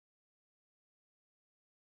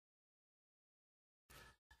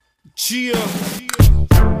Chia.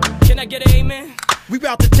 Can I get an amen? We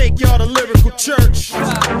about to take y'all to lyrical church.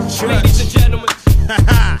 Ladies and gentlemen.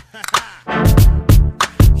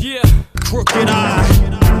 Yeah. Crooked eye.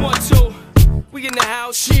 1-2. We in the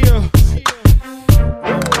house. Chia.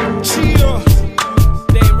 Chia.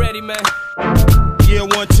 They ain't ready, man. Yeah,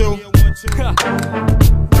 1-2.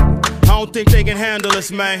 I don't think they can handle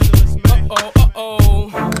us, man.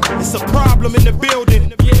 It's a problem in the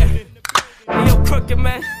building. Yeah. Hey, yo, Crooked,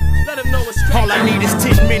 man. Let them know what's cracking. All I need is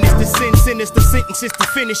 10 minutes to sinister sentences to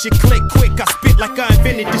finish it. Click quick, I spit like I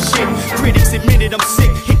invented the shit. Critics admitted I'm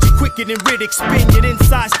sick. Hit you quicker than Riddick. Spin your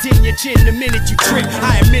insides, 10 your chin the minute you trip.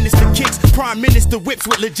 I administer kicks, prime minister whips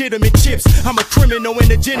with legitimate chips. I'm a criminal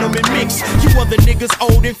and a gentleman mix. You other niggas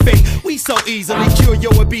old and fake. We so easily cure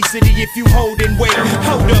your obesity if you holding weight.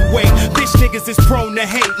 Hold up, wait. Bitch niggas is prone to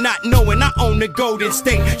hate, not knowing I own the Golden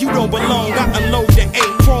State. You don't belong, I unload the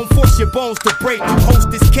 8. Chrome force your bones to break. You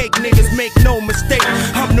host this cake, niggas make no mistake.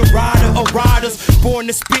 I'm the rider of riders, born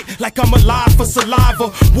to spit like I'm alive for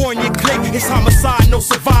saliva. Warn your clique, it's homicide, no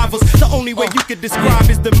survivors. The only way you could describe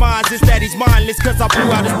his demise is that he's mindless, cause I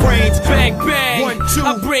blew out his brains. Bang, bang. 1-2.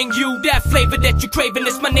 I bring you that flavor that you craving.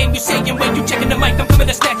 It's my name you saying when you checking the mic. I'm coming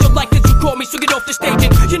to snatch your life cause you call me, so get off the stage.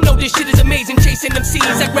 And you know this shit is amazing. Chasing them C's,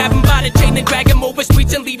 I grab them by the chain and drag them over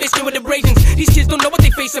streets and leave this shit with abrasions. These kids don't know what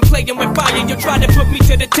they facing, playing with fire. You try to put me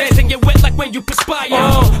to the test and get wet like when you perspire.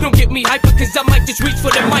 Don't get me hyper cause I might just reach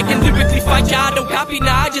for the mic and lyrically fight ya. I don't copy,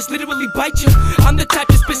 nah, I just literally bite ya. I'm the type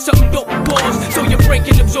to spit something dope with pause, so you're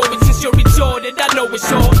breaking absorb it since you're retarded. I know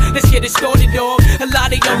it's all, let's get it started, dog. A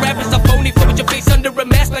lot of your rappers are phony, put your face under a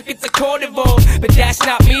mask like it's a carnival. But that's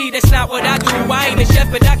not me, that's not what I do. I ain't a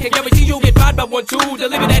chef, but I can guarantee you'll get fired by 1-2.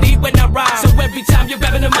 Deliver that heat when I ride. So every time you're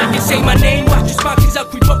grabbing the mic and say my name, watch your spot cause I'll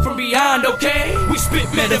creep up from behind, okay? We spit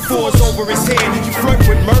metaphors over his head. You flirt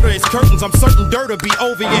with murder, it's curtains. I'm certain dirt'll be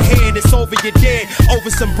over your head. It's over your dead, over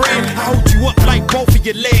some bread. I hold you up like both of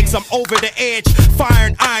your legs. I'm over the edge, fire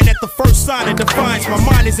and iron at the first sign of defiance. My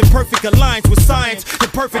mind is in perfect alliance with science, in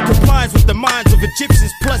perfect compliance with the minds of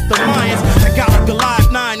Egyptians plus the Mayans. I got a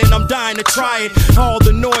Goliath 9 and I'm dying to try it. All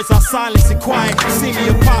the noise, I'll silence it quiet. See me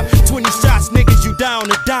a pop, 20 shots, niggas, you down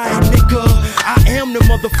to die, nigga. I am the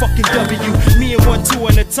motherfucking W. Me and 1-2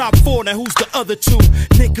 in the top 4, now who's the other two?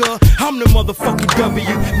 Nigga, I'm the motherfucking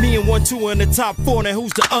W. Me and 1-2 in the top 4, now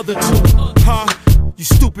who's the other two? Huh? You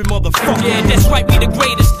stupid motherfucker. Yeah, that's right, we the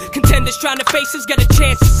greatest. Contenders trying to face us, got a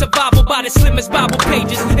chance to survival by the slimmest Bible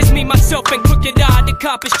pages. It's me, myself, and Crooked Eye, the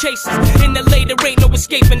compass chasers. In the later ain't no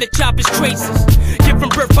escaping the chopper's traces. Given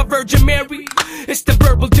birth by Virgin Mary, it's the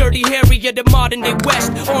verbal dirty Harry of the modern day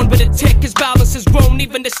West. On with the tech, cause violence has grown.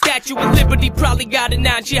 Even the Statue of Liberty probably got a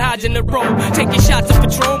 9 jihads in a row. Taking shots of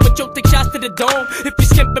Patron, but you'll take shots to the dome. If you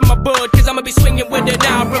skimping my bud, cause I'ma be swinging with an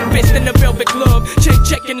iron fist and a velvet glove.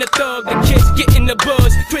 Checking the thug, the kids getting the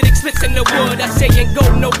buzz. Critics listen to what I say and go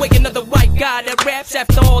no way. Another white guy that raps.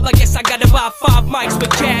 After all, I guess I gotta buy 5 mics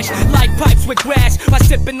with cash, light pipes with grass. By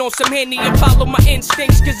sipping on some Henny and follow my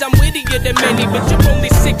instincts, cause I'm wittier than many. But you're only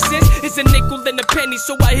 6 cents, it's a nickel and a penny.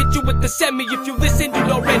 So I hit you with the semi. If you listen, you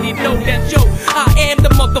already know that, yo, I am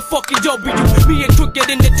the motherfucking W. Me and Crooked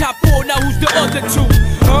in the top 4, now who's the other two?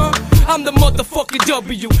 Huh? I'm the motherfucking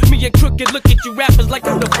W. Me and Crooked, look at you rappers like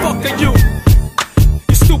who the fuck are you?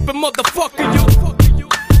 You stupid motherfucker, you.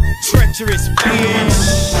 Treacherous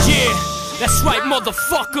bitch. Yeah, that's right,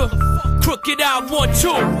 motherfucker. Crooked Eye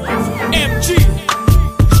 1-2. MG.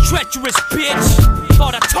 Treacherous bitch.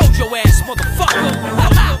 Thought I told your ass,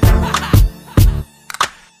 motherfucker.